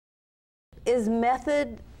is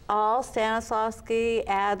method all Stanislavski,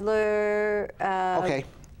 Adler?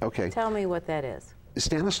 Okay. Tell me what that is.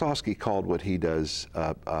 Stanislavski called what he does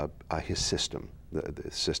his system,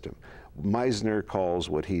 the system. Meisner calls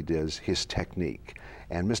what he does his technique.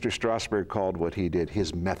 And Mr. Strasberg called what he did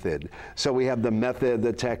his method. So we have the method,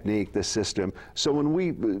 the technique, the system. So when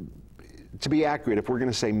we, to be accurate, if we're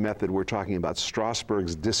going to say method, we're talking about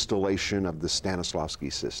Strasberg's distillation of the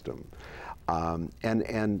Stanislavski system.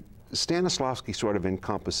 And Stanislavski sort of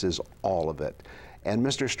encompasses all of it. And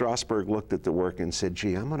Mr. Strasberg looked at the work and said,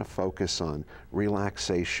 gee, I'm going to focus on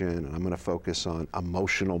relaxation, and I'm going to focus on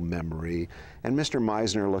emotional memory. And Mr.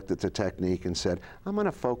 Meisner looked at the technique and said, I'm going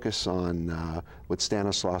to focus on what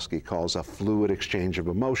Stanislavski calls a fluid exchange of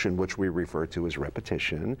emotion, which we refer to as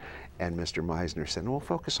repetition. And Mr. Meisner said, we'll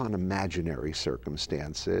focus on imaginary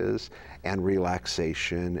circumstances and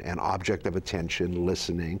relaxation and object of attention,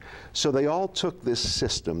 listening. So they all took this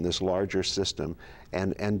system, this larger system,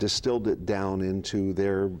 and distilled it down into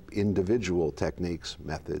their individual techniques,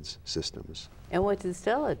 methods, systems. And what did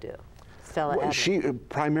Stella do? Stella Adler? She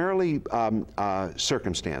primarily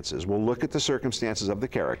circumstances. We'll look at the circumstances of the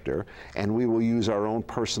character, and we will use our own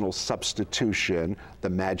personal substitution, the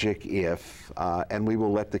magic if, and we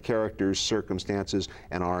will let the character's circumstances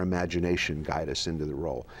and our imagination guide us into the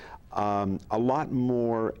role. A lot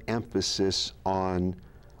more emphasis on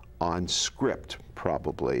script,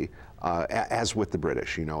 probably. As with the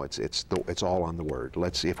British, you know, it's all on the word.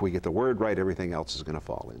 Let's see if we get the word right, everything else is going to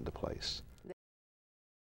fall into place.